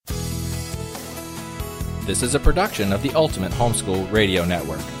This is a production of the Ultimate Homeschool Radio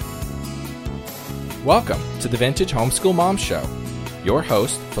Network. Welcome to the Vintage Homeschool Mom Show. Your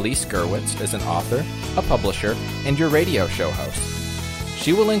host, Felice Gerwitz, is an author, a publisher, and your radio show host.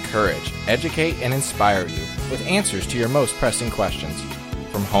 She will encourage, educate, and inspire you with answers to your most pressing questions,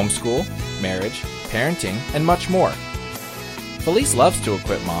 from homeschool, marriage, parenting, and much more. Felice loves to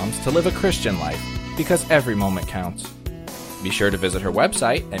equip moms to live a Christian life because every moment counts. Be sure to visit her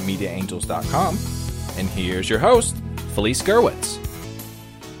website at mediaangels.com. And here's your host, Felice Gerwitz.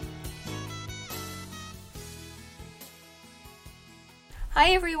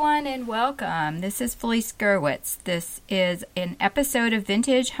 Hi everyone and welcome. This is Felice Gerwitz. This is an episode of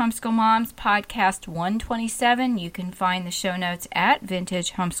Vintage Homeschool Moms Podcast 127. You can find the show notes at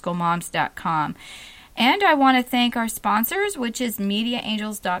vintagehomeschoolmoms.com. And I want to thank our sponsors, which is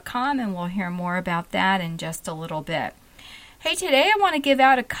mediaangels.com, and we'll hear more about that in just a little bit. Hey, today I want to give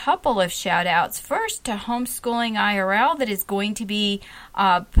out a couple of shout-outs. First, to Homeschooling IRL that is going to be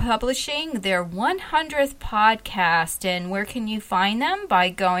publishing their 100th podcast. And where can you find them?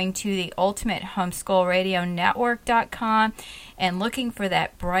 By going to the ultimatehomeschoolradionetwork.com and looking for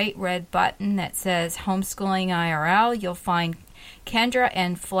that bright red button that says Homeschooling IRL. You'll find Kendra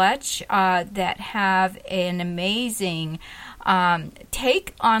and Fletch that have an amazing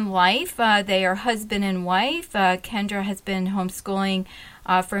take on life. They are husband and wife. Kendra has been homeschooling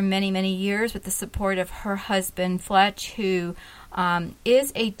for many, many years with the support of her husband, Fletch, who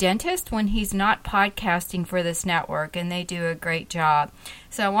is a dentist when he's not podcasting for this network, and they do a great job.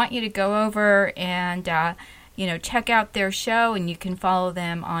 So I want you to go over and check out their show, and you can follow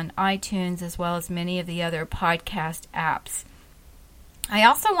them on iTunes as well as many of the other podcast apps. I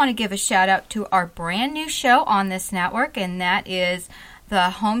also want to give a shout out to our brand new show on this network, and that is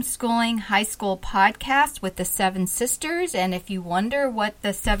the Homeschooling High School Podcast with the Seven Sisters. And if you wonder what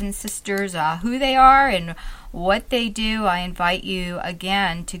the Seven Sisters, who they are and what they do, I invite you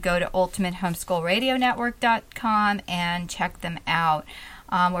again to go to ultimatehomeschoolradionetwork.com and check them out.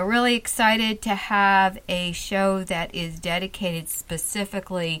 We're really excited to have a show that is dedicated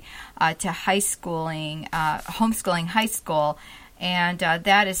specifically to homeschooling high school. And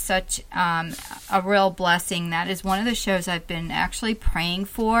that is such a real blessing. That is one of the shows I've been actually praying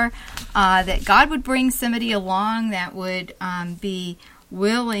for, that God would bring somebody along that would be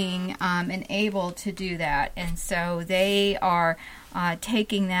willing and able to do that. And so they are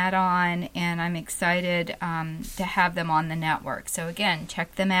taking that on, and I'm excited to have them on the network. So again,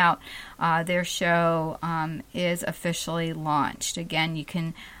 check them out. Their show is officially launched. Again, you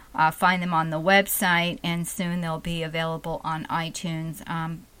can find them on the website, and soon they'll be available on iTunes.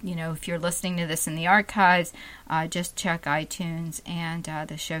 If you're listening to this in the archives, just check iTunes, and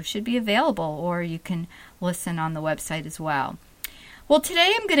the show should be available, or you can listen on the website as well. Well,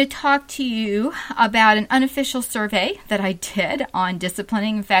 today I'm going to talk to you about an unofficial survey that I did on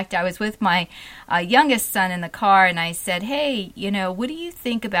disciplining. In fact, I was with my youngest son in the car, and I said, hey, what do you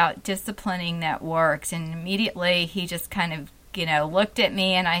think about disciplining that works? And immediately he just kind of looked at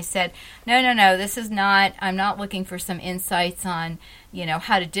me, and I said, no, this is not, I'm not looking for some insights on,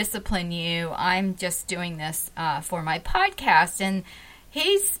 how to discipline you. I'm just doing this for my podcast. And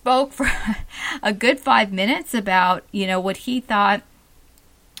he spoke for a good 5 minutes about, what he thought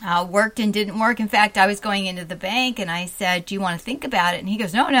worked and didn't work. In fact, I was going into the bank, and I said, do you want to think about it? And he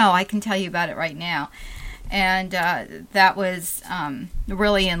goes, no, I can tell you about it right now. And that was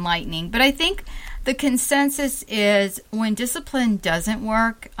really enlightening. But I think the consensus is when discipline doesn't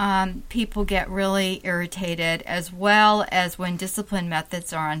work, people get really irritated, as well as when discipline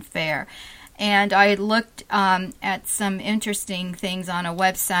methods are unfair. And I looked at some interesting things on a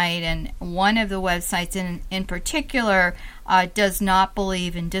website, and one of the websites in particular does not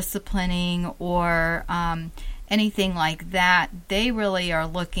believe in disciplining or anything like that. They really are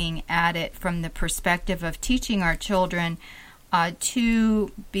looking at it from the perspective of teaching our children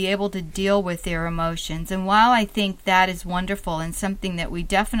to be able to deal with their emotions. And while I think that is wonderful and something that we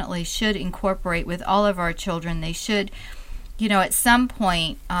definitely should incorporate with all of our children, they should, at some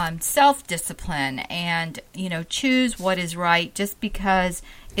point self-discipline and, choose what is right just because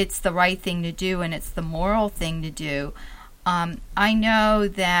it's the right thing to do and it's the moral thing to do. I know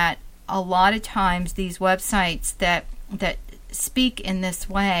that a lot of times these websites that speak in this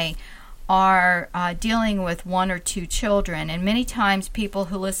way are dealing with one or two children. And many times people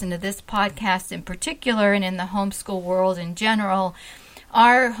who listen to this podcast in particular and in the homeschool world in general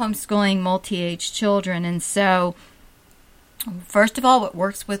are homeschooling multi-age children. And so, first of all, what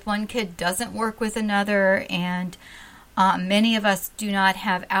works with one kid doesn't work with another. And Many of us do not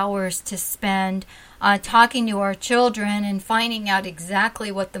have hours to spend talking to our children and finding out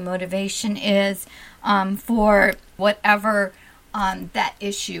exactly what the motivation is for whatever that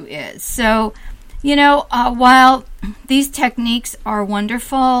issue is. So, while these techniques are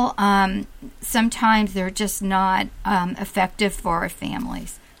wonderful, sometimes they're just not effective for our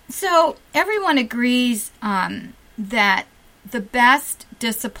families. So everyone agrees that the best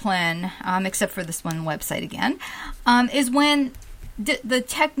discipline, except for this one website again, is when the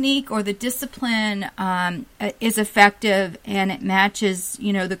technique or the discipline is effective and it matches,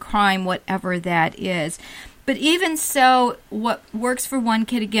 the crime, whatever that is. But even so, what works for one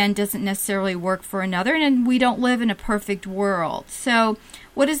kid, again, doesn't necessarily work for another, and we don't live in a perfect world. So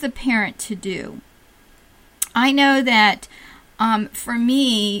what is the parent to do? I know that for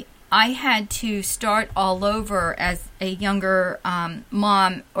me, I had to start all over as a younger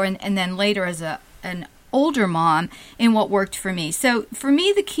mom, and then later as an older mom in what worked for me. So for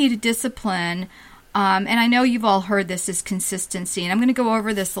me, the key to discipline, and I know you've all heard this, is consistency, and I'm going to go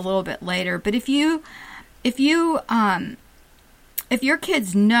over this a little bit later. But if your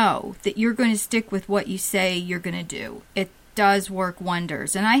kids know that you're going to stick with what you say you're going to do, it does work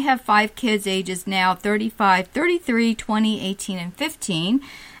wonders. And I have 5 kids ages now, 35, 33, 20, 18, and 15.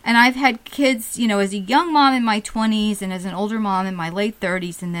 And I've had kids, as a young mom in my 20s and as an older mom in my late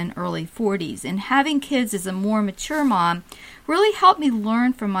 30s and then early 40s. And having kids as a more mature mom really helped me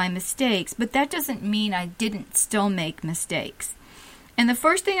learn from my mistakes, but that doesn't mean I didn't still make mistakes. And the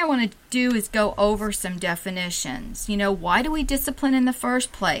first thing I want to do is go over some definitions. Why do we discipline in the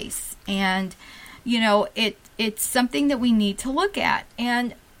first place? And, it's something that we need to look at.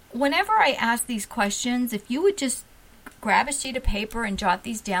 And whenever I ask these questions, if you would just grab a sheet of paper and jot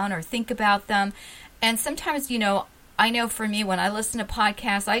these down or think about them. And sometimes, I know for me, when I listen to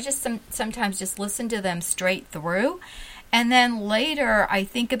podcasts, I just sometimes just listen to them straight through. And then later I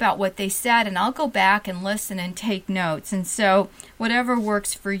think about what they said, and I'll go back and listen and take notes. And so whatever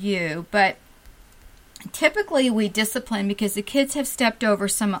works for you. But typically we discipline because the kids have stepped over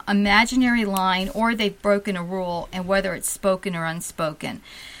some imaginary line or they've broken a rule, and whether it's spoken or unspoken.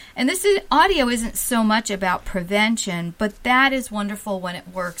 And audio isn't so much about prevention, but that is wonderful when it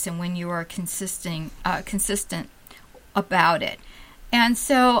works and when you are consistent about it. And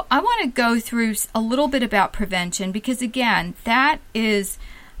so I want to go through a little bit about prevention because, again, that is,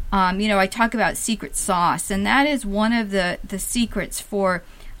 I talk about secret sauce, and that is one of the secrets for,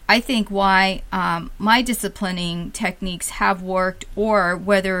 I think, why my disciplining techniques have worked or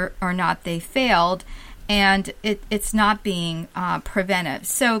whether or not they failed. And it's not being preventive.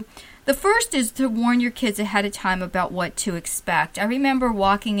 So the first is to warn your kids ahead of time about what to expect. I remember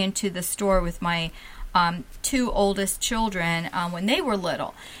walking into the store with my 2 oldest children when they were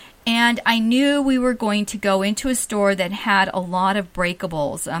little. And I knew we were going to go into a store that had a lot of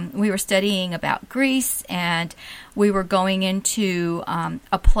breakables. We were studying about Greece, and we were going into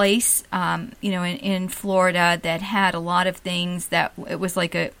a place, in Florida that had a lot of things that it was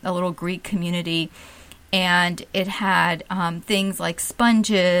like a little Greek community. And it had things like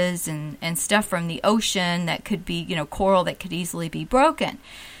sponges and stuff from the ocean that could be, coral that could easily be broken.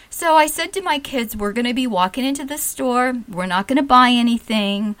 So I said to my kids, we're going to be walking into this store. We're not going to buy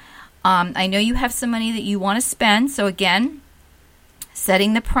anything. I know you have some money that you want to spend. So again,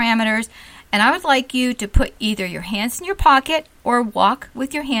 setting the parameters. And I would like you to put either your hands in your pocket or walk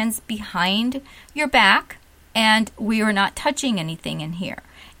with your hands behind your back. And we are not touching anything in here.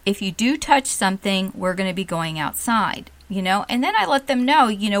 If you do touch something, we're going to be going outside, And then I let them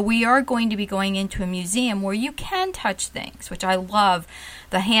know, we are going to be going into a museum where you can touch things, which I love,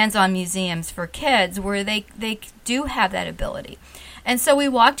 the hands-on museums for kids where they do have that ability. And so we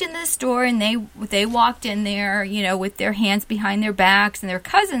walked into the store, and they walked in there, with their hands behind their backs, and their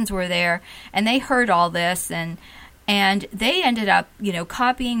cousins were there, and they heard all this, and they ended up,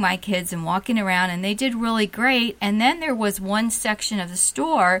 copying my kids and walking around, and they did really great. And then there was one section of the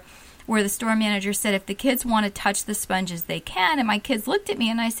store where the store manager said, if the kids want to touch the sponges, they can. And my kids looked at me,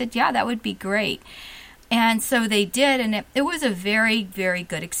 and I said, yeah, that would be great. And so they did, and it was a very, very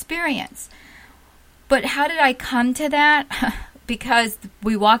good experience. But how did I come to that? Because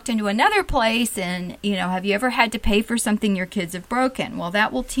we walked into another place and, have you ever had to pay for something your kids have broken? Well,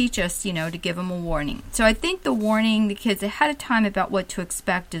 that will teach us, to give them a warning. So I think the warning the kids ahead of time about what to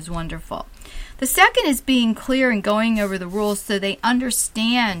expect is wonderful. The second is being clear and going over the rules so they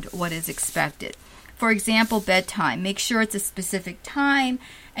understand what is expected. For example, bedtime. Make sure it's a specific time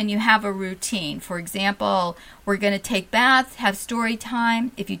and you have a routine. For example, we're going to take baths, have story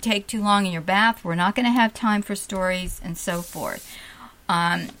time. If you take too long in your bath, we're not going to have time for stories, and so forth.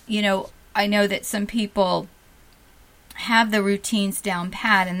 I know that some people have the routines down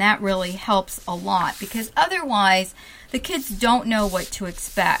pat, and that really helps a lot, because otherwise the kids don't know what to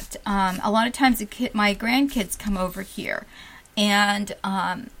expect. A lot of times my grandkids come over here, and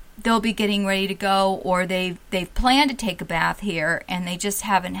they'll be getting ready to go, or they've planned to take a bath here, and they just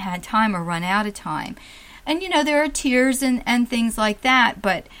haven't had time or run out of time. And, there are tears and things like that,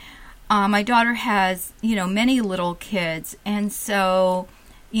 but my daughter has, many little kids, and so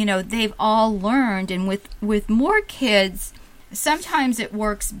they've all learned, and with more kids, sometimes it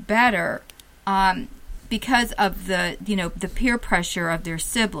works better because of the peer pressure of their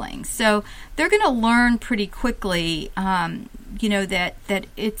siblings. So they're going to learn pretty quickly, that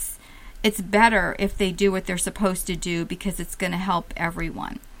it's better if they do what they're supposed to do, because it's going to help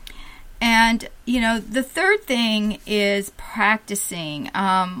everyone. And, the third thing is practicing.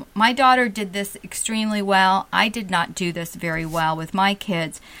 My daughter did this extremely well. I did not do this very well with my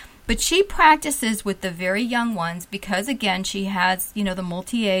kids. But she practices with the very young ones because, again, she has, the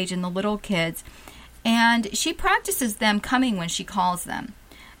multi-age and the little kids. And she practices them coming when she calls them.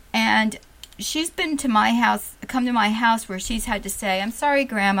 And she's been to my house, come to my house where she's had to say, "I'm sorry,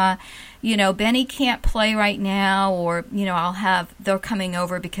 Grandma, Benny can't play right now," or, they're coming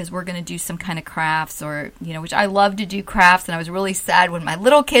over because we're going to do some kind of crafts, or, which I love to do crafts, and I was really sad when my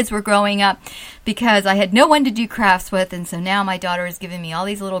little kids were growing up because I had no one to do crafts with, and so now my daughter is giving me all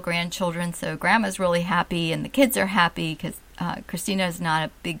these little grandchildren, so Grandma's really happy, and the kids are happy because Christina is not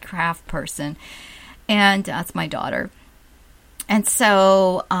a big craft person, and that's my daughter. And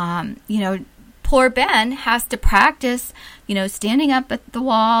so, poor Ben has to practice, standing up at the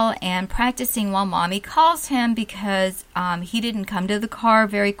wall and practicing while Mommy calls him, because he didn't come to the car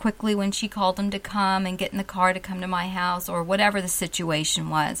very quickly when she called him to come and get in the car to come to my house, or whatever the situation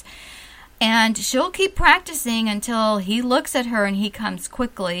was. And she'll keep practicing until he looks at her and he comes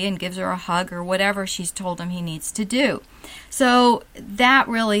quickly and gives her a hug or whatever she's told him he needs to do. So that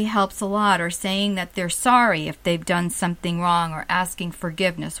really helps a lot, or saying that they're sorry if they've done something wrong, or asking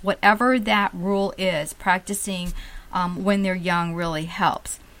forgiveness. Whatever that rule is, practicing when they're young really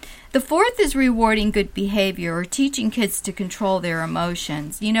helps. The fourth is rewarding good behavior, or teaching kids to control their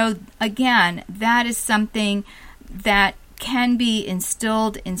emotions. Again, that is something that can be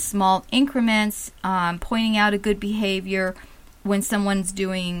instilled in small increments, pointing out a good behavior when someone's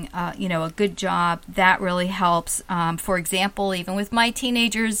doing, a good job. That really helps. For example, even with my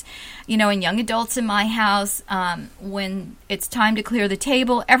teenagers, and young adults in my house, when it's time to clear the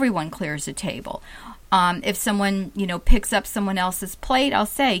table, everyone clears the table. If someone, picks up someone else's plate, I'll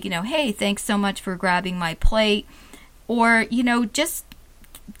say, "Hey, thanks so much for grabbing my plate," or, just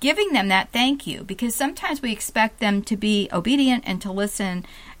giving them that thank you, because sometimes we expect them to be obedient and to listen,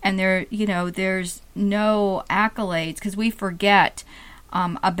 and there's no accolades, because we forget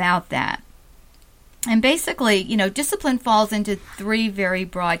about that. And basically, discipline falls into three very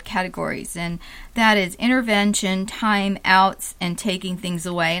broad categories, and that is intervention, time outs, and taking things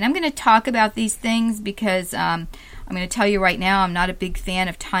away. And I'm going to talk about these things because I'm going to tell you right now, I'm not a big fan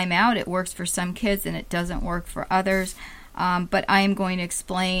of time out. It works for some kids and it doesn't work for others. But I am going to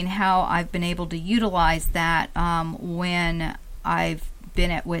explain how I've been able to utilize that when I've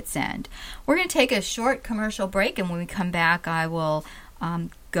been at wit's end. We're going to take a short commercial break, and when we come back, I will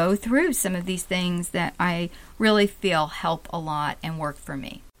go through some of these things that I really feel help a lot and work for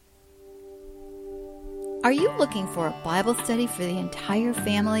me. Are you looking for a Bible study for the entire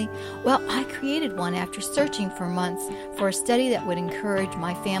family? Well, I created one after searching for months for a study that would encourage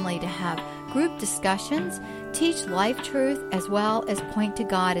my family to have group discussions, teach life truth, as well as point to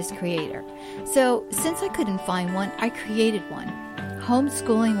God as creator. So, since I couldn't find one, I created one.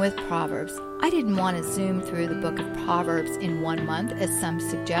 Homeschooling with Proverbs. I didn't want to zoom through the book of Proverbs in 1 month, as some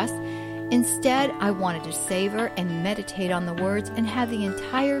suggest. Instead, I wanted to savor and meditate on the words and have the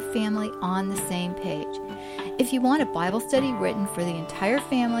entire family on the same page. If you want a Bible study written for the entire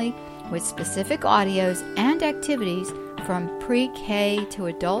family with specific audios and activities from pre-K to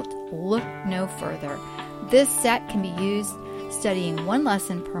adult, look no further. This set can be used studying one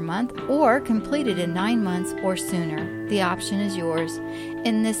lesson per month or completed in 9 months or sooner. The option is yours.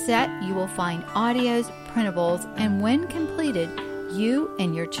 In this set, you will find audios, printables, and when completed, you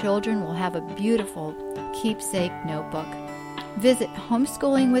and your children will have a beautiful keepsake notebook. Visit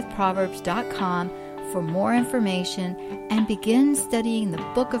homeschoolingwithproverbs.com for more information and begin studying the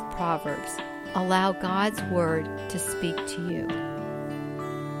book of Proverbs. Allow God's Word to speak to you.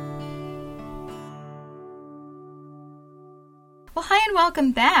 Well, hi and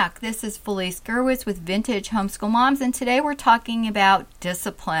welcome back. This is Felice Gerwitz with Vintage Homeschool Moms, and today we're talking about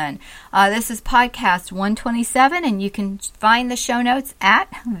discipline. This is podcast 127, and you can find the show notes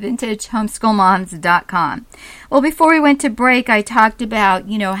at vintagehomeschoolmoms.com. Well, before we went to break, I talked about,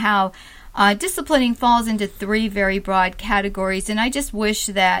 how disciplining falls into three very broad categories, and I just wish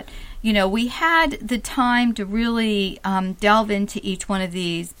that, we had the time to really delve into each one of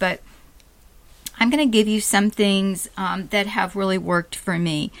these, but I'm going to give you some things that have really worked for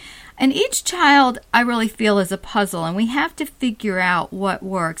me. And each child, I really feel, is a puzzle, and we have to figure out what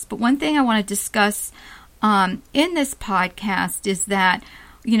works. But one thing I want to discuss in this podcast is that,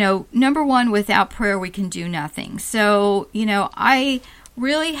 number one, without prayer, we can do nothing. So, I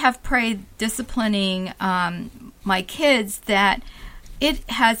really have prayed disciplining my kids that it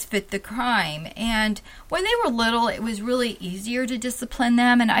has fit the crime. And when they were little, it was really easier to discipline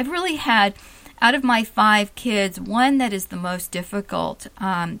them. And I've really had, out of my 5 kids, one that is the most difficult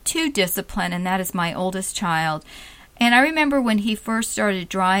to discipline, and that is my oldest child. And I remember when he first started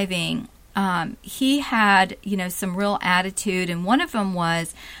driving, he had, some real attitude, and one of them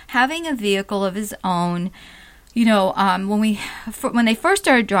was having a vehicle of his own. When they first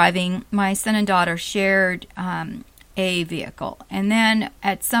started driving, my son and daughter shared a vehicle, and then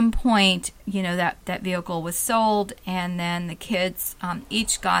at some point, that vehicle was sold, and then the kids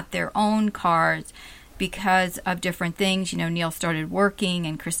each got their own cars because of different things. Neil started working,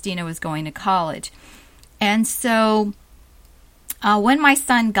 and Christina was going to college, and so when my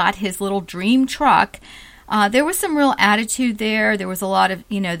son got his little dream truck, there was some real attitude there. There was a lot of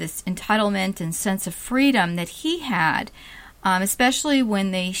this entitlement and sense of freedom that he had. Especially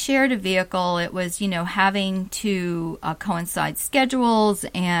when they shared a vehicle, it was, having to coincide schedules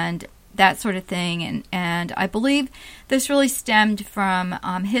and that sort of thing. And I believe this really stemmed from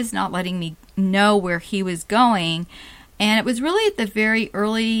his not letting me know where he was going. And it was really at the very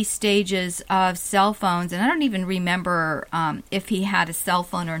early stages of cell phones. And I don't even remember if he had a cell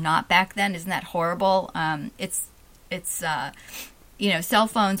phone or not back then. Isn't that horrible? Cell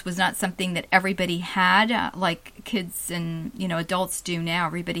phones was not something that everybody had, like kids and, adults do now.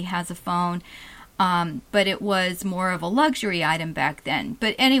 Everybody has a phone. But it was more of a luxury item back then.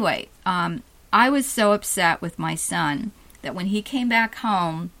 But anyway, I was so upset with my son that when he came back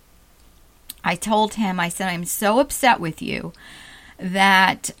home, I told him, I said, I'm so upset with you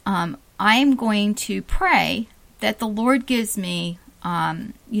that I'm going to pray that the Lord gives me,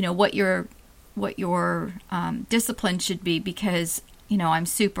 what your discipline should be, because I'm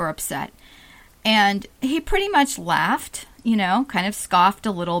super upset. And he pretty much laughed, kind of scoffed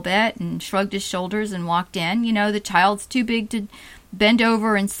a little bit and shrugged his shoulders and walked in. The child's too big to bend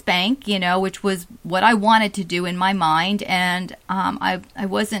over and spank, which was what I wanted to do in my mind. And I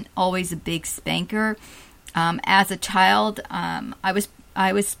wasn't always a big spanker. As a child, I was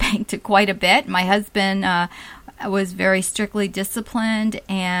spanked quite a bit. My husband was very strictly disciplined,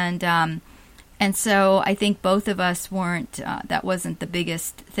 and so I think both of us weren't, that wasn't the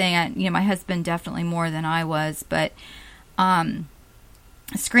biggest thing. My husband definitely more than I was, but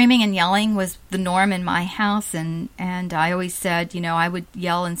screaming and yelling was the norm in my house, and I always said, I would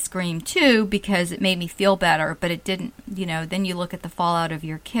yell and scream too because it made me feel better, but it didn't, then you look at the fallout of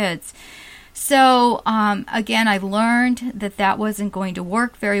your kids. So, again, I learned that wasn't going to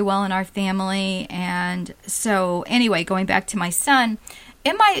work very well in our family, and so anyway, going back to my son,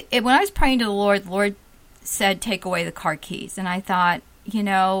 when I was praying to the Lord said, take away the car keys. And I thought,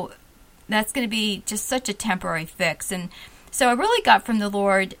 that's going to be just such a temporary fix. And so I really got from the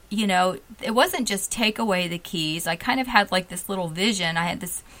Lord, it wasn't just take away the keys. I kind of had like this little vision. I had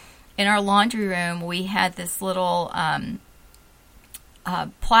this, in our laundry room, we had this little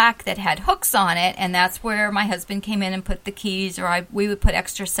plaque that had hooks on it. And that's where my husband came in and put the keys, or we would put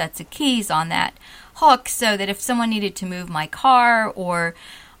extra sets of keys on that hook, so that if someone needed to move my car, or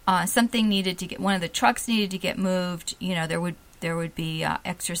something needed to get, one of the trucks needed to get moved, there would be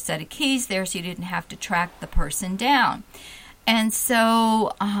extra set of keys there, so you didn't have to track the person down. And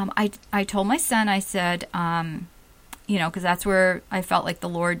so I told my son, I said, because that's where I felt like the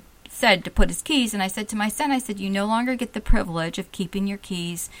Lord said to put his keys, and I said to my son, I said, you no longer get the privilege of keeping your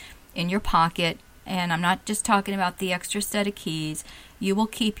keys in your pocket. And I'm not just talking about the extra set of keys. You will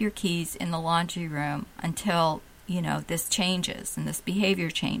keep your keys in the laundry room until, this changes and this behavior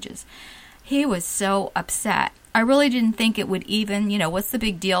changes. He was so upset. I really didn't think it would even, what's the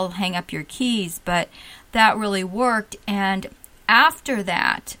big deal, hang up your keys? But that really worked. And after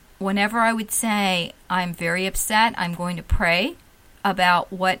that, whenever I would say, I'm very upset, I'm going to pray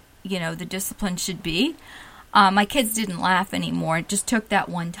about what, the discipline should be, my kids didn't laugh anymore. It just took that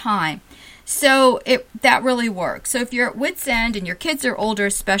one time. So that really works. So if you're at wit's end and your kids are older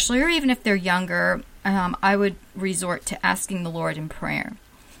especially, or even if they're younger, I would resort to asking the Lord in prayer.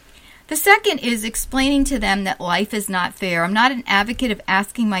 The second is explaining to them that life is not fair. I'm not an advocate of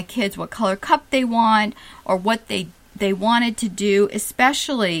asking my kids what color cup they want or what they wanted to do,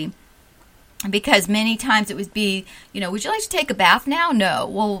 especially because many times it would be, would you like to take a bath now? No.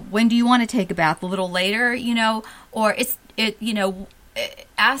 Well, when do you want to take a bath? A little later, or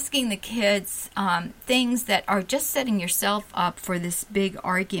asking the kids things that are just setting yourself up for this big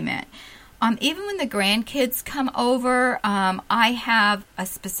argument. Even when the grandkids come over, I have a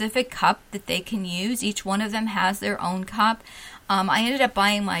specific cup that they can use. Each one of them has their own cup. I ended up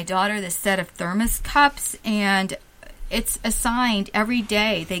buying my daughter this set of thermos cups, and it's assigned every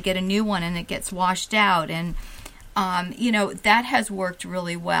day. They get a new one, and it gets washed out. And, that has worked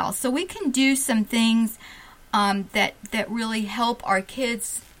really well. So we can do some things that really help our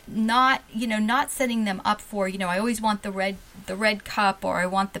kids, not setting them up for, I always want the red cup, or I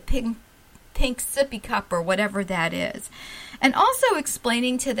want the pink sippy cup, or whatever that is. And also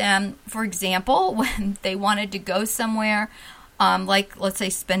explaining to them, for example, when they wanted to go somewhere, like let's say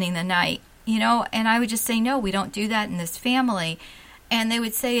spending the night, and I would just say, no, we don't do that in this family. And they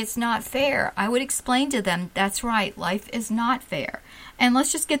would say it's not fair. I would explain to them, that's right, life is not fair. And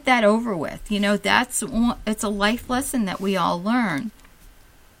let's just get that over with. It's a life lesson that we all learn.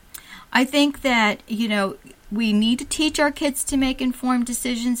 I think that, we need to teach our kids to make informed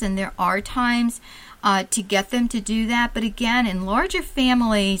decisions, and there are times to get them to do that. But again, in larger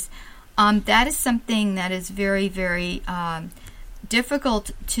families, that is something that is very, very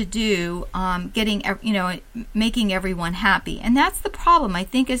difficult to do, making everyone happy. And that's the problem. I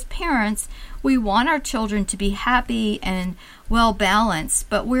think as parents, we want our children to be happy and well balanced,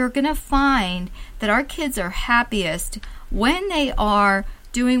 but we're going to find that our kids are happiest when they are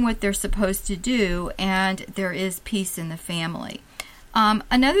doing what they're supposed to do and there is peace in the family.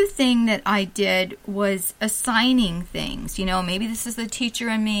 Another thing that I did was assigning things. Maybe this is the teacher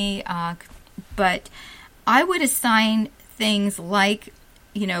in me, but I would assign things like,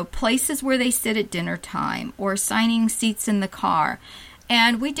 places where they sit at dinner time, or assigning seats in the car.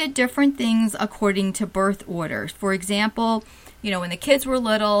 And we did different things according to birth order. For example, when the kids were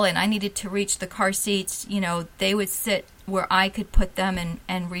little and I needed to reach the car seats, they would sit where I could put them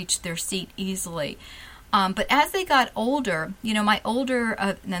and reach their seat easily. But as they got older, my older,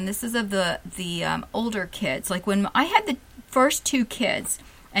 and this is of the older kids, like when I had the first two kids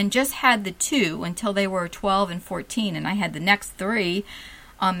and just had the two until they were 12 and 14, and I had the next three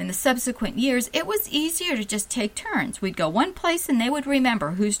in the subsequent years, it was easier to just take turns. We'd go one place and they would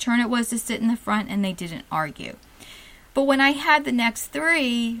remember whose turn it was to sit in the front, and they didn't argue. But when I had the next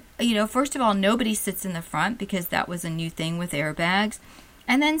three, first of all, nobody sits in the front because that was a new thing with airbags.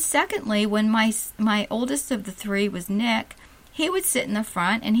 And then secondly, when my oldest of the three was Nick, he would sit in the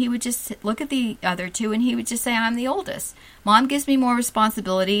front and he would just look at the other two and he would just say, I'm the oldest. Mom gives me more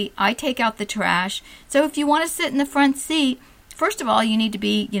responsibility. I take out the trash. So if you want to sit in the front seat, first of all, you need to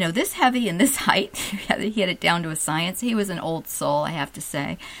be, this heavy and this height. He had it down to a science. He was an old soul, I have to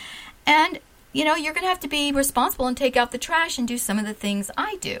say. And you're going to have to be responsible and take out the trash and do some of the things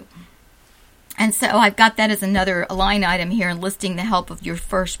I do. And so I've got that as another line item here, enlisting the help of your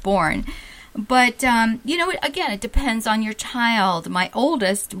firstborn. But, again, it depends on your child. My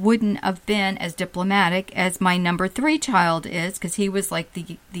oldest wouldn't have been as diplomatic as my number 3 child is, because he was like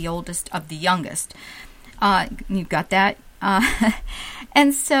the oldest of the youngest. You've got that?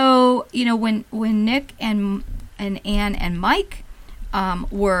 And so, when Nick and Ann and Mike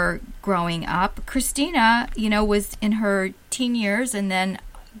were growing up, Christina, was in her teen years and then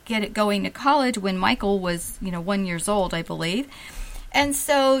going to college when Michael was, 1 year old, I believe. And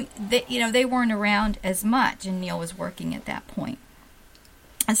so, they weren't around as much, and Neil was working at that point.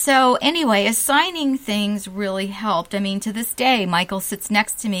 And so, anyway, assigning things really helped. I mean, to this day, Michael sits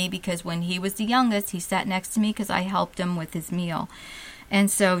next to me because when he was the youngest, he sat next to me because I helped him with his meal. And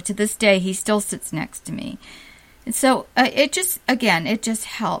so, to this day, he still sits next to me. And so, it just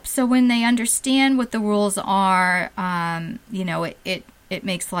helps. So, when they understand what the rules are, it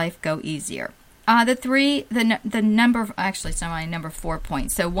makes life go easier. The number, actually, it's not my number 4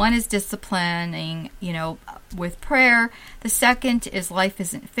 point. So one is disciplining, with prayer. The second is life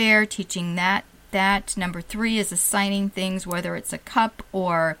isn't fair, teaching that. Number 3 is assigning things, whether it's a cup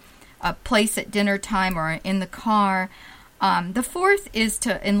or a place at dinner time or in the car. The fourth is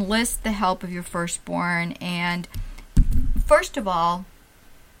to enlist the help of your firstborn. And first of all,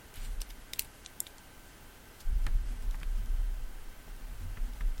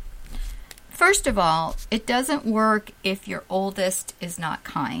 it doesn't work if your oldest is not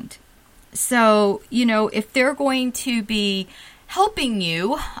kind. So, if they're going to be helping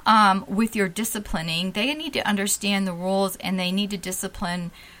you with your disciplining, they need to understand the rules, and they need to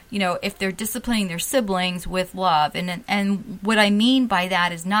discipline, if they're disciplining their siblings, with love. And what I mean by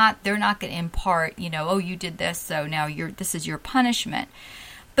that is they're not going to impart, oh, you did this, so now this is your punishment.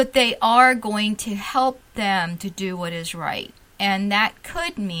 But they are going to help them to do what is right. And that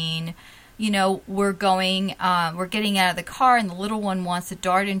could mean, we're getting out of the car, and the little one wants to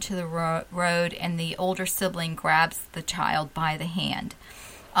dart into the road, and the older sibling grabs the child by the hand.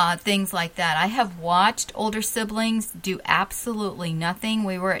 Things like that. I have watched older siblings do absolutely nothing.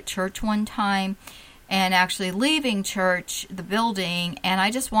 We were at church one time, and actually leaving church, the building, and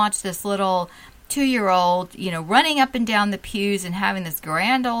I just watched this little 2-year-old, running up and down the pews and having this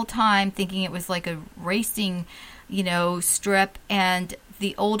grand old time, thinking it was like a racing, strip, and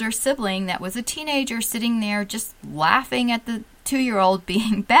the older sibling that was a teenager sitting there just laughing at the 2-year-old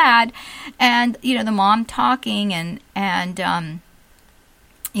being bad, and the mom talking and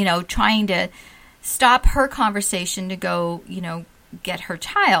trying to stop her conversation to go get her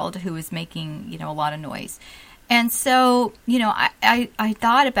child who was making a lot of noise. And so I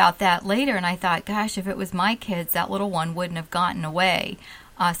thought about that later, and I thought, gosh, if it was my kids, that little one wouldn't have gotten away.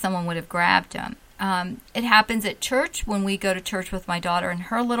 Someone would have grabbed him. It happens at church when we go to church with my daughter and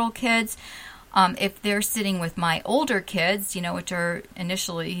her little kids. If they're sitting with my older kids, which are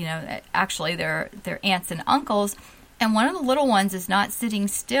initially, actually they're aunts and uncles, and one of the little ones is not sitting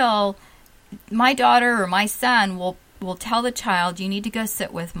still, my daughter or my son will tell the child, you need to go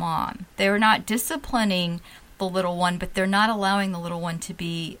sit with mom. They're not disciplining the little one, but they're not allowing the little one to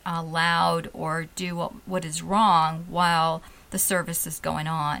be loud or do what is wrong while the service is going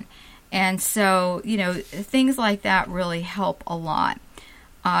on. And so, things like that really help a lot.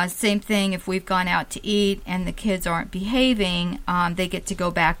 Same thing if we've gone out to eat and the kids aren't behaving, they get to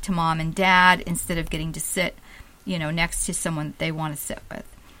go back to mom and dad instead of getting to sit, next to someone that they want to sit with.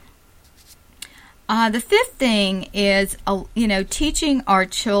 The fifth thing is, teaching our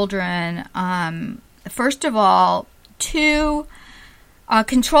children, first of all, to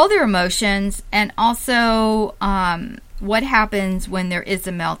control their emotions, and also what happens when there is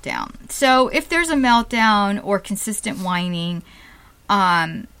a meltdown. So if there's a meltdown or consistent whining,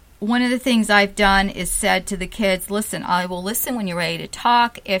 one of the things I've done is said to the kids, listen, I will listen when you're ready to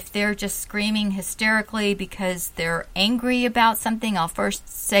talk. If they're just screaming hysterically because they're angry about something, I'll first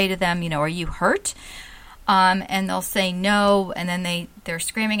say to them, are you hurt? And they'll say no, and then they're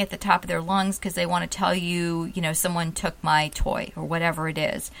screaming at the top of their lungs because they want to tell you, someone took my toy or whatever it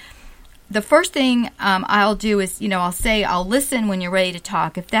is. The first thing I'll do is, I'll say, I'll listen when you're ready to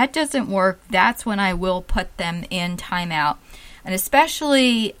talk. If that doesn't work, that's when I will put them in timeout. And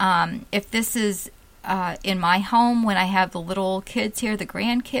especially if this is in my home, when I have the little kids here, the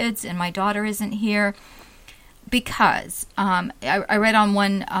grandkids, and my daughter isn't here, because I read on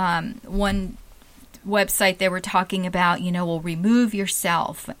one website they were talking about, remove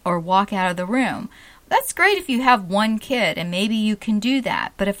yourself or walk out of the room. That's great if you have one kid, and maybe you can do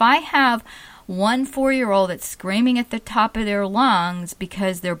that. But if I have one 4-year-old that's screaming at the top of their lungs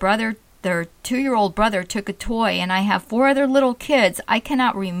because their 2-year-old brother took a toy, and I have 4 other little kids, I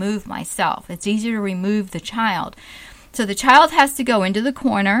cannot remove myself. It's easier to remove the child. So the child has to go into the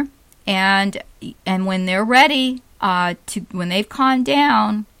corner, and when they're ready, when they've calmed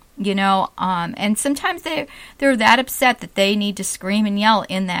down, and sometimes they're that upset that they need to scream and yell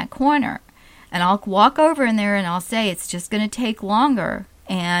in that corner. And I'll walk over in there and I'll say, it's just going to take longer.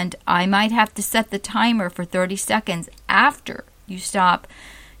 And I might have to set the timer for 30 seconds after you stop,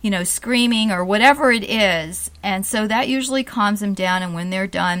 screaming or whatever it is. And so that usually calms them down. And when they're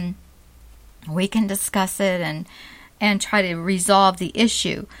done, we can discuss it and try to resolve the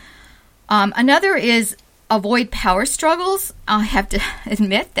issue. Another is avoid power struggles. I have to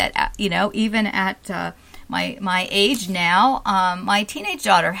admit that, even at my age now, my teenage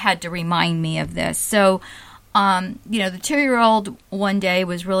daughter had to remind me of this. So, the 2-year-old one day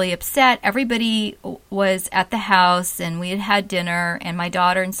was really upset. Everybody was at the house, and we had dinner, and my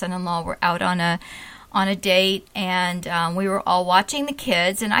daughter and son-in-law were out on a date, and we were all watching the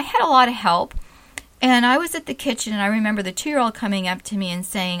kids, and I had a lot of help. And I was at the kitchen, and I remember the 2-year-old coming up to me and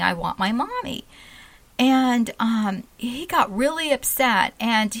saying, I want my mommy. And he got really upset,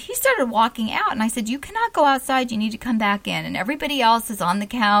 and he started walking out. And I said, you cannot go outside. You need to come back in. And everybody else is on the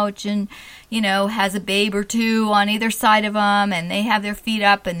couch and, has a babe or two on either side of them. And they have their feet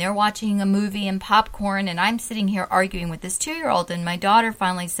up, and they're watching a movie and popcorn. And I'm sitting here arguing with this 2-year-old. And my daughter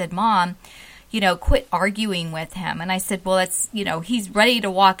finally said, Mom, quit arguing with him. And I said, well, that's, he's ready to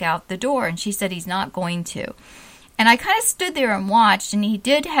walk out the door. And she said he's not going to. And I kind of stood there and watched, and he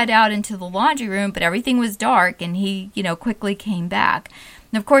did head out into the laundry room, but everything was dark, and he, quickly came back.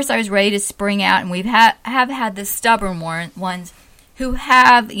 And of course, I was ready to spring out, and we've have had the stubborn ones who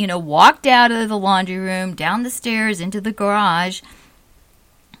have, walked out of the laundry room, down the stairs, into the garage,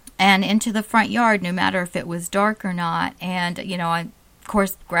 and into the front yard, no matter if it was dark or not. And, of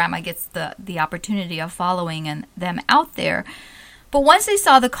course, Grandma gets the opportunity of following them out there. But once they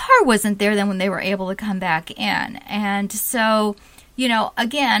saw the car wasn't there, then when they were able to come back in. And so,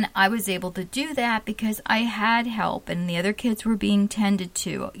 again, I was able to do that because I had help and the other kids were being tended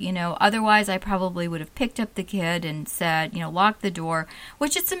to. Otherwise I probably would have picked up the kid and said, lock the door,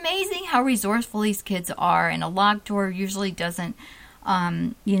 which it's amazing how resourceful these kids are. And a locked door usually doesn't,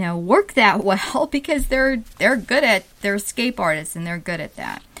 work that well because they're escape artists and they're good at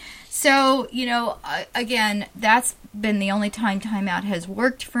that. So, again, that's been the only time timeout has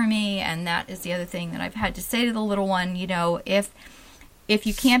worked for me, and that is the other thing that I've had to say to the little one, if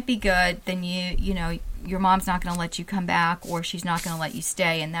you can't be good, then your mom's not going to let you come back, or she's not going to let you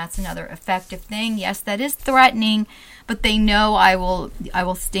stay, and that's another effective thing. Yes, that is threatening, but they know I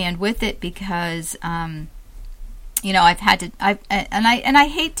will stand with it because I've had to I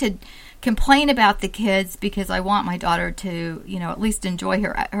hate to complain about the kids because I want my daughter to, at least enjoy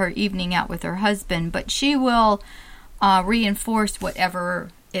her evening out with her husband, but she will reinforce whatever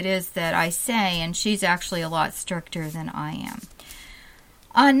it is that I say, and she's actually a lot stricter than I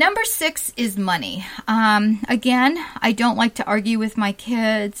am. Number 6 is money. Again, I don't like to argue with my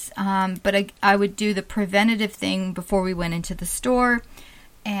kids, but I would do the preventative thing before we went into the store.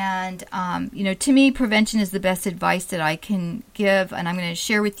 And, to me, prevention is the best advice that I can give. And I'm going to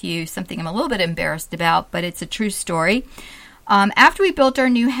share with you something I'm a little bit embarrassed about, but it's a true story. After we built our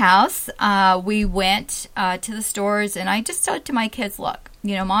new house, we went to the stores, and I just said to my kids, look,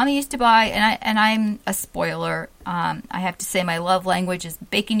 Mommy used to buy, and I'm a spoiler. I have to say my love language is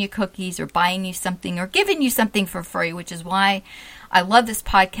baking you cookies or buying you something or giving you something for free, which is why I love this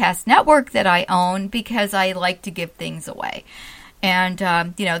podcast network that I own, because I like to give things away. And,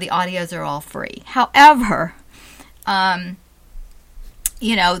 the audios are all free. However, at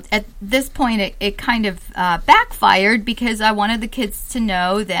this point, it kind of backfired because I wanted the kids to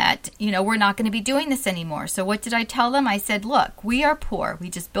know that, we're not going to be doing this anymore. So what did I tell them? I said, look, we are poor. We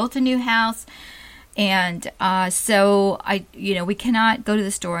just built a new house. And so we cannot go to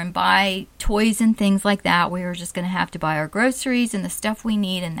the store and buy toys and things like that. We are just going to have to buy our groceries and the stuff we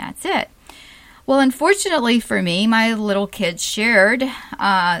need, and that's it. Well, unfortunately for me, my little kids shared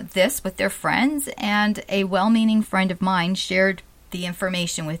this with their friends, and a well-meaning friend of mine shared the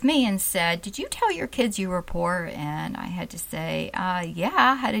information with me and said, did you tell your kids you were poor? And I had to say,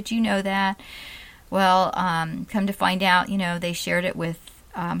 yeah, how did you know that? Well, come to find out, they shared it with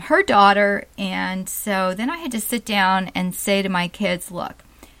her daughter, and so then I had to sit down and say to my kids, look,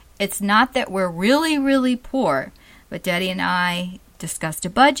 it's not that we're really, really poor, but Daddy and I discussed a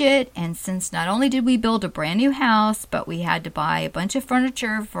budget, and since not only did we build a brand new house, but we had to buy a bunch of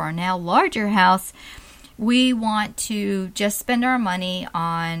furniture for our now larger house, we want to just spend our money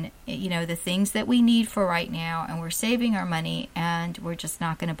on, the things that we need for right now, and we're saving our money, and we're just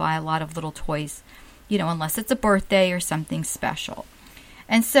not going to buy a lot of little toys, unless it's a birthday or something special.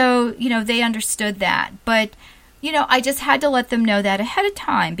 And so, they understood that, but I just had to let them know that ahead of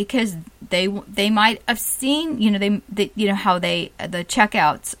time, because they might have seen, how the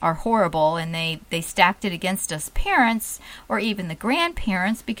checkouts are horrible, and they stacked it against us parents or even the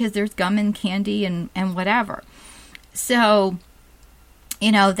grandparents because there's gum and candy and whatever. So,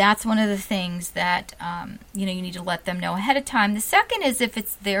 that's one of the things that, you need to let them know ahead of time. The second is if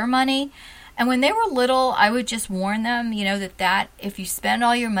it's their money. And when they were little, I would just warn them, that if you spend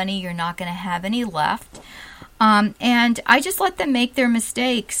all your money, you're not going to have any left. And I just let them make their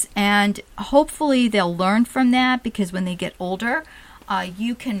mistakes, and hopefully they'll learn from that, because when they get older,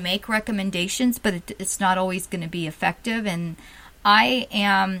 you can make recommendations, but it's not always going to be effective. And I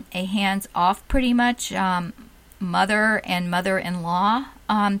am a hands-off pretty much mother and mother-in-law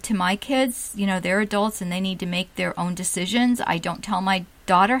to my kids. They're adults and they need to make their own decisions. I don't tell my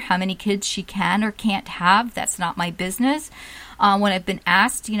daughter how many kids she can or can't have. That's not my business. When I've been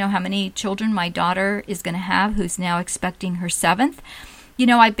asked, how many children my daughter is going to have, who's now expecting her 7th,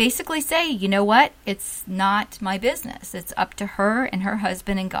 I basically say, what? It's not my business. It's up to her and her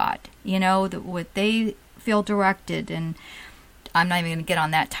husband and God, what they feel directed. And I'm not even going to get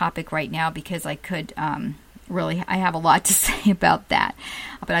on that topic right now because I could I have a lot to say about that,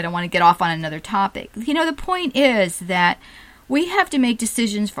 but I don't want to get off on another topic. The point is that we have to make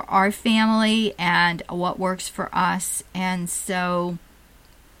decisions for our family and what works for us. And so,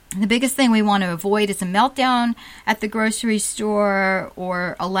 The biggest thing we want to avoid is a meltdown at the grocery store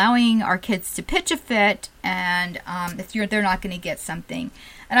or allowing our kids to pitch a fit, and if they're not going to get something.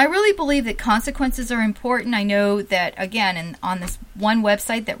 And I really believe that consequences are important. I know that, again, on this one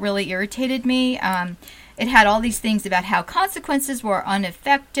website that really irritated me, it had all these things about how consequences were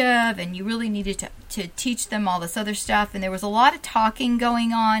ineffective and you really needed to teach them all this other stuff. And there was a lot of talking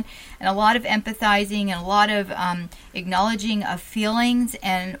going on and a lot of empathizing and a lot of acknowledging of feelings.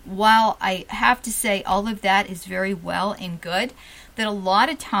 And while I have to say all of that is very well and good, that a lot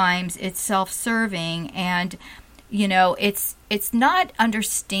of times it's self-serving and, it's not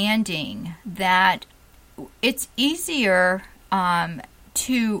understanding that it's easier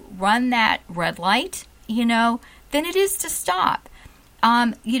to run that red light, than it is to stop.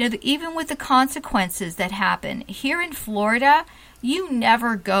 Even with the consequences that happen here in Florida, you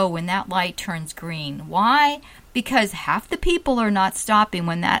never go when that light turns green. Why? Because half the people are not stopping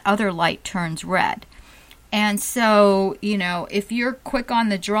when that other light turns red. And so, if you're quick on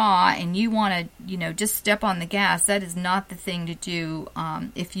the draw and you want to, just step on the gas, that is not the thing to do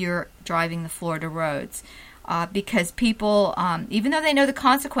if you're driving the Florida roads. Because people, even though they know the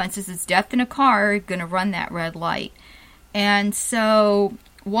consequences, it's death in a car, are going to run that red light. And so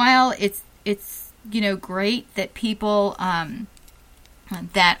while it's great that people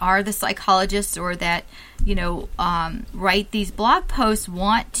that are the psychologists or that, write these blog posts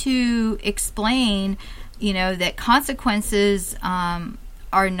want to explain, that consequences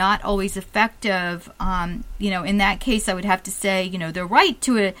are not always effective. In that case, I would have to say, they're right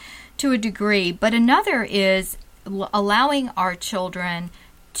to a degree. But another is allowing our children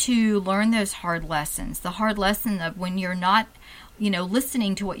to learn those hard lessons. The hard lesson of when you're not,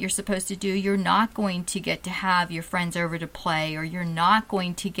 listening to what you're supposed to do, you're not going to get to have your friends over to play, or you're not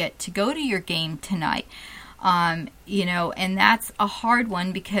going to get to go to your game tonight. And that's a hard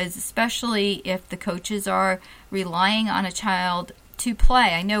one because especially if the coaches are relying on a child to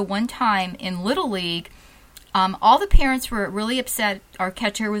play. I know one time in Little League, all the parents were really upset. Our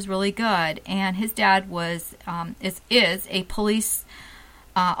catcher was really good, and his dad is a police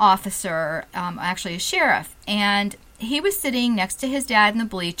officer, actually a sheriff, and he was sitting next to his dad in the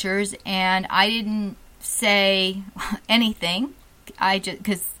bleachers, and I didn't say anything.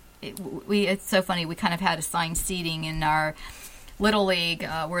 Because it's so funny, we kind of had assigned seating in our Little League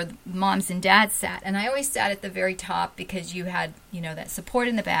where the moms and dads sat, and I always sat at the very top because you had that support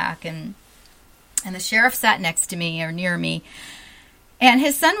in the back, and the sheriff sat next to me or near me, and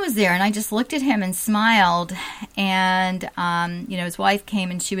his son was there, and I just looked at him and smiled, and his wife came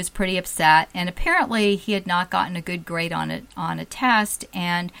and she was pretty upset, and apparently he had not gotten a good grade on a test,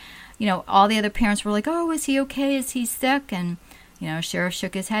 and all the other parents were like, oh, is he okay, is he sick? And sheriff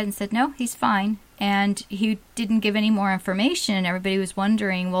shook his head and said, no, he's fine. And he didn't give any more information, and everybody was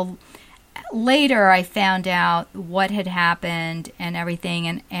wondering, well, later I found out what had happened and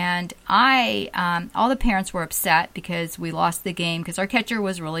everything, and all the parents were upset because we lost the game because our catcher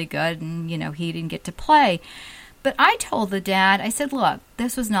was really good and, he didn't get to play. But I told the dad, I said, look,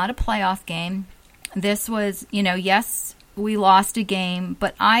 this was not a playoff game. This was, yes, we lost a game,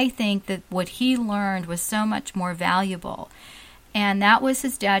 but I think that what he learned was so much more valuable. And that was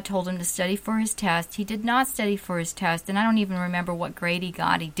his dad told him to study for his test. He did not study for his test, and I don't even remember what grade he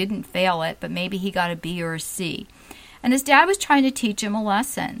got. He didn't fail it, but maybe he got a B or a C. And his dad was trying to teach him a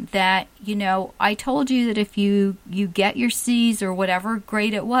lesson that, I told you that if you get your C's or whatever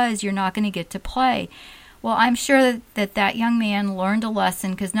grade it was, you're not going to get to play. Well, I'm sure that young man learned a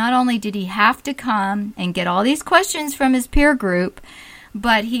lesson because not only did he have to come and get all these questions from his peer group,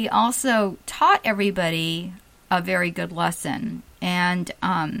 but he also taught everybody a very good lesson, and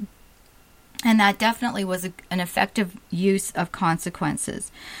that definitely was an effective use of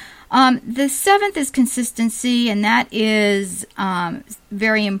consequences. The seventh is consistency, and that is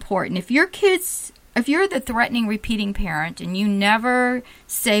very important. If you're the threatening, repeating parent, and you never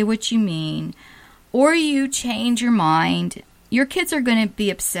say what you mean, or you change your mind, your kids are going to be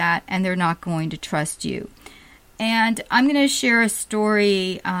upset, and they're not going to trust you. And I'm going to share a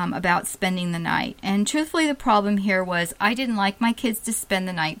story about spending the night. And truthfully, the problem here was I didn't like my kids to spend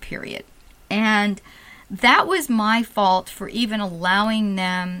the night, period. And that was my fault for even allowing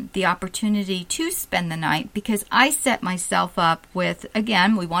them the opportunity to spend the night because I set myself up with,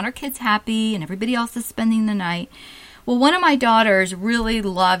 again, we want our kids happy and everybody else is spending the night. Well, one of my daughters really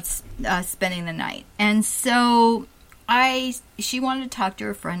loved spending the night. And so she wanted to talk to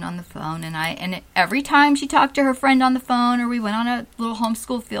her friend on the phone, and every time she talked to her friend on the phone or we went on a little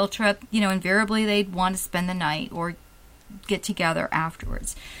homeschool field trip, invariably they'd want to spend the night or get together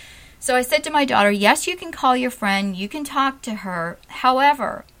afterwards. So I said to my daughter, yes, you can call your friend, you can talk to her.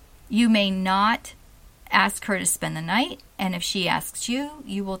 However, You may not ask her to spend the night, and if she asks you,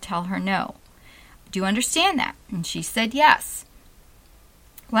 you will tell her no. Do you understand that? And she said yes.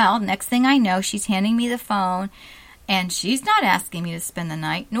 Well, next thing I know, she's handing me the phone, and she's not asking me to spend the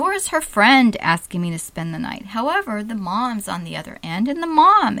night, nor is her friend asking me to spend the night. However, the mom's on the other end, and the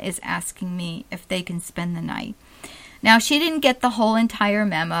mom is asking me if they can spend the night. Now, she didn't get the whole entire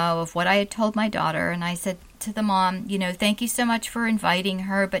memo of what I had told my daughter, and I said to the mom, thank you so much for inviting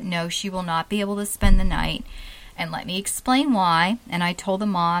her, but no, she will not be able to spend the night, and let me explain why. And I told the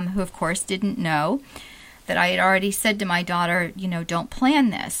mom, who of course didn't know, that I had already said to my daughter, don't plan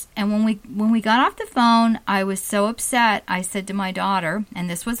this. And when we got off the phone, I was so upset. I said to my daughter, and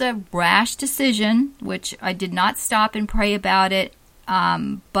this was a rash decision, which I did not stop and pray about it,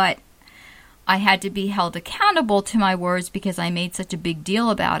 but I had to be held accountable to my words because I made such a big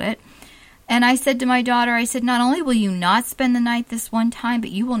deal about it. And I said to my daughter, I said, not only will you not spend the night this one time,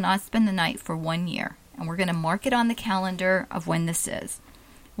 but you will not spend the night for 1 year. And we're going to mark it on the calendar of when this is.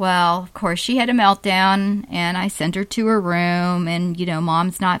 Well, of course, she had a meltdown, and I sent her to her room, and,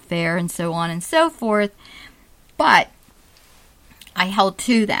 mom's not fair, and so on and so forth. But I held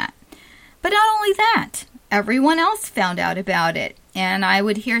to that. But not only that, everyone else found out about it. And I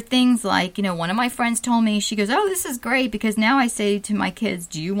would hear things like, one of my friends told me, she goes, oh, this is great, because now I say to my kids,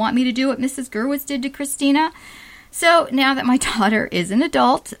 do you want me to do what Mrs. Gerwitz did to Christina? So now that my daughter is an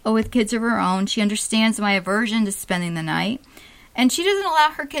adult with kids of her own, she understands my aversion to spending the night. And she doesn't allow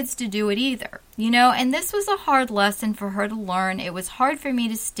her kids to do it either, and this was a hard lesson for her to learn. It was hard for me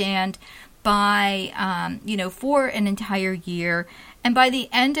to stand by, for an entire year. And by the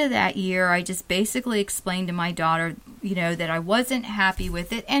end of that year, I just basically explained to my daughter, that I wasn't happy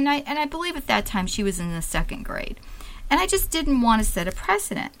with it. And I believe at that time she was in the 2nd grade. And I just didn't want to set a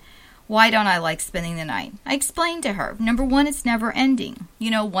precedent. Why don't I like spending the night? I explained to her, number one, it's never ending.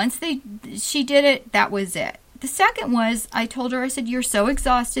 Once she did it, that was it. The second was, I told her, I said, you're so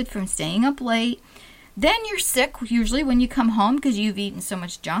exhausted from staying up late. Then you're sick, usually when you come home, because you've eaten so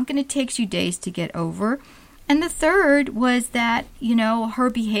much junk, and it takes you days to get over. And the third was that, her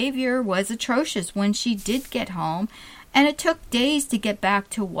behavior was atrocious when she did get home, and it took days to get back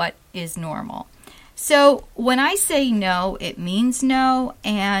to what is normal. So when I say no, it means no,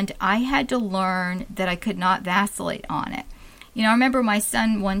 and I had to learn that I could not vacillate on it. I remember my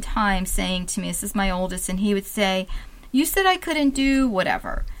son one time saying to me, this is my oldest, and he would say, you said I couldn't do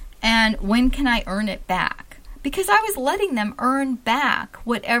whatever, and when can I earn it back? Because I was letting them earn back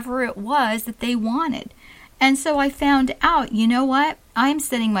whatever it was that they wanted. And so I found out, you know what? I'm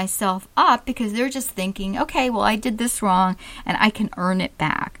setting myself up because they're just thinking, okay, well, I did this wrong, and I can earn it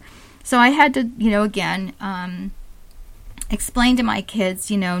back. So I had to, again, explain to my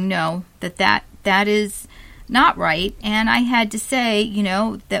kids, no, that is not right. And I had to say,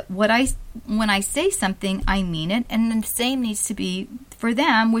 that when I say something, I mean it. And the same needs to be for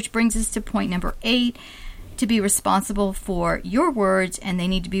them, which brings us to point number 8, to be responsible for your words, and they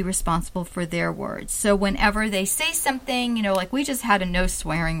need to be responsible for their words. So whenever they say something, like we just had a no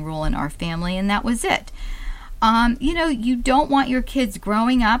swearing rule in our family, and that was it. You don't want your kids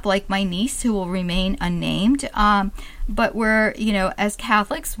growing up like my niece, who will remain unnamed. But we're, as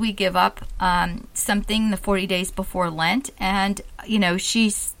Catholics, we give up something the 40 days before Lent. And, she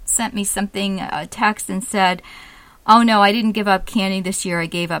sent me something, a text, and said, oh, no, I didn't give up candy this year. I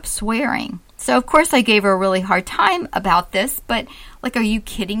gave up swearing. So, of course, I gave her a really hard time about this. But, are you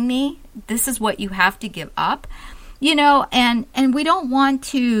kidding me? This is what you have to give up? And we don't want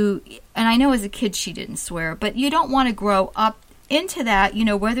to, and I know as a kid she didn't swear, but you don't want to grow up into that,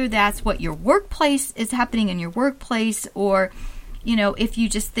 whether that's what your workplace is happening in your workplace, or, if you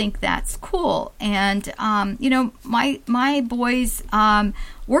just think that's cool. And, my boys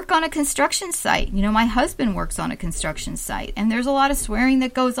work on a construction site. My husband works on a construction site, and there's a lot of swearing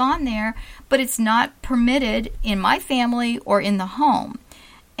that goes on there, but it's not permitted in my family or in the home.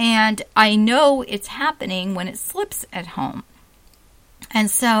 And I know it's happening when it slips at home.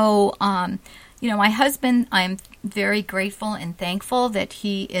 And so, my husband, I'm very grateful and thankful that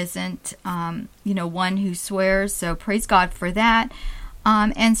he isn't, one who swears. So praise God for that.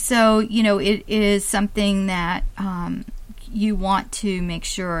 And so, it is something that you want to make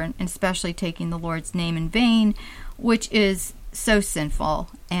sure, and especially taking the Lord's name in vain, which is so sinful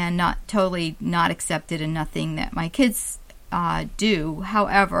and not accepted, and nothing that my kids do.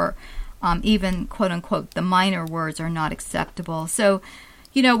 However, even quote unquote the minor words are not acceptable. So,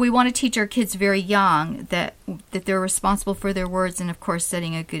 we want to teach our kids very young that they're responsible for their words and, of course,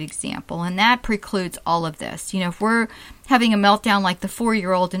 setting a good example. And that precludes all of this. If we're having a meltdown like the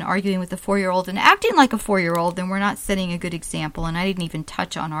 4-year-old and arguing with the 4-year-old and acting like a 4-year-old, then we're not setting a good example. And I didn't even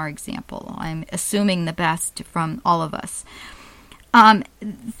touch on our example. I'm assuming the best from all of us.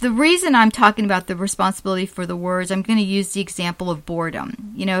 The reason I'm talking about the responsibility for the words, I'm going to use the example of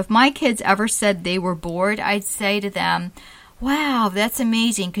boredom. If my kids ever said they were bored, I'd say to them, wow, that's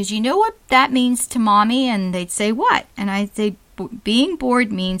amazing, because you know what that means to Mommy? And they'd say, what? And I'd say, being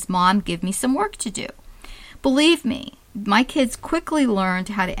bored means, Mom, give me some work to do. Believe me, my kids quickly learned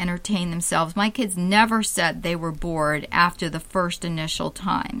how to entertain themselves. My kids never said they were bored after the first initial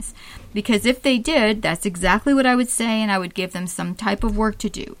times. Because if they did, that's exactly what I would say, and I would give them some type of work to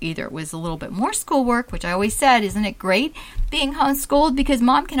do. Either it was a little bit more schoolwork, which I always said, isn't it great being homeschooled? Because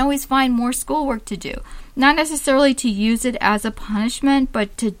Mom can always find more schoolwork to do. Not necessarily to use it as a punishment,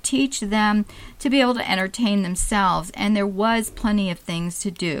 but to teach them to be able to entertain themselves. And there was plenty of things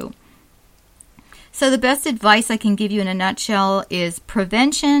to do. So the best advice I can give you in a nutshell is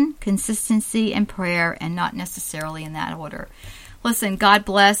prevention, consistency, and prayer, and not necessarily in that order. Listen, God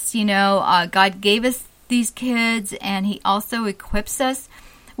bless, God gave us these kids, and He also equips us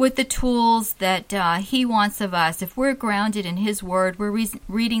with the tools that He wants of us. If we're grounded in His Word, we're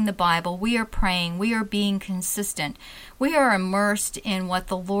reading the Bible, we are praying, we are being consistent, we are immersed in what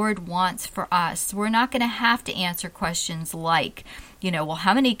the Lord wants for us. We're not going to have to answer questions like, well,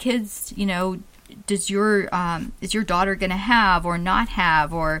 how many kids, is your daughter going to have or not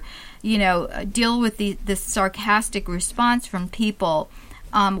have, or deal with this sarcastic response from people.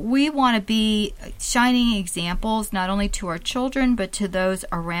 We want to be shining examples not only to our children but to those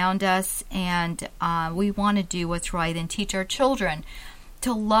around us, and we want to do what's right and teach our children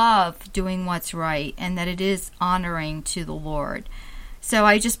to love doing what's right and that it is honoring to the Lord. So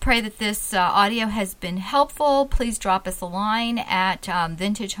I just pray that this audio has been helpful. Please drop us a line at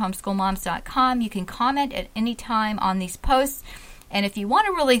vintagehomeschoolmoms.com. You can comment at any time on these posts. And if you want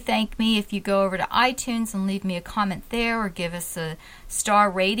to really thank me, if you go over to iTunes and leave me a comment there or give us a star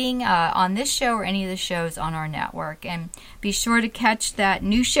rating on this show or any of the shows on our network. And be sure to catch that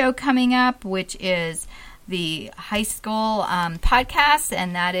new show coming up, which is the high school podcast,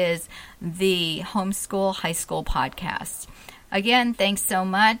 and that is the Homeschool High School Podcast. Again, thanks so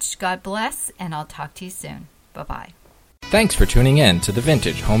much. God bless, and I'll talk to you soon. Bye-bye. Thanks for tuning in to the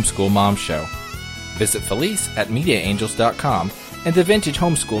Vintage Homeschool Mom Show. Visit Felice at MediaAngels.com and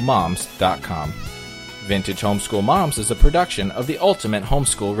TheVintageHomeschoolMoms.com. Vintage Homeschool Moms is a production of the Ultimate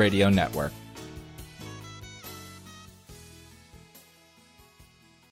Homeschool Radio Network.